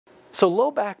So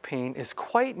low back pain is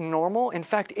quite normal. In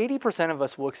fact, 80% of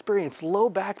us will experience low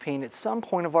back pain at some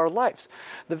point of our lives.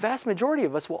 The vast majority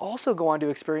of us will also go on to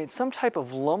experience some type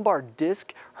of lumbar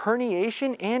disc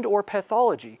herniation and or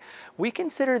pathology. We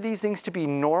consider these things to be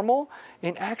normal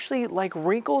and actually like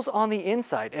wrinkles on the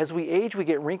inside. As we age, we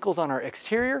get wrinkles on our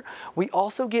exterior. We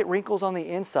also get wrinkles on the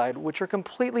inside, which are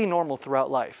completely normal throughout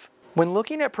life. When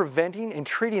looking at preventing and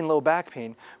treating low back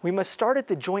pain, we must start at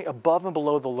the joint above and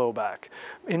below the low back.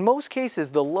 In most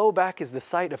cases, the low back is the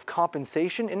site of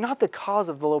compensation and not the cause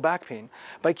of the low back pain.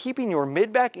 By keeping your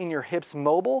mid-back and your hips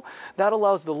mobile, that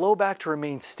allows the low back to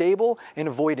remain stable and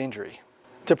avoid injury.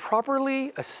 To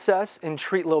properly assess and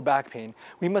treat low back pain,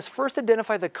 we must first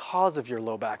identify the cause of your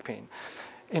low back pain.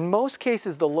 In most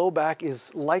cases, the low back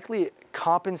is likely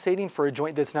compensating for a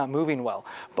joint that's not moving well.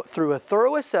 But through a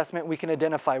thorough assessment, we can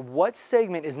identify what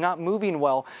segment is not moving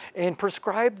well and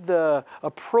prescribe the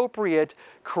appropriate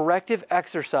corrective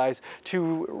exercise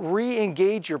to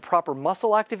re-engage your proper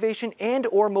muscle activation and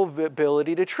or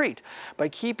mobility to treat. By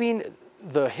keeping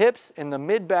the hips and the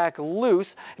mid-back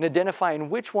loose and identifying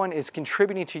which one is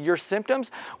contributing to your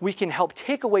symptoms, we can help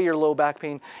take away your low back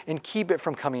pain and keep it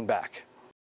from coming back.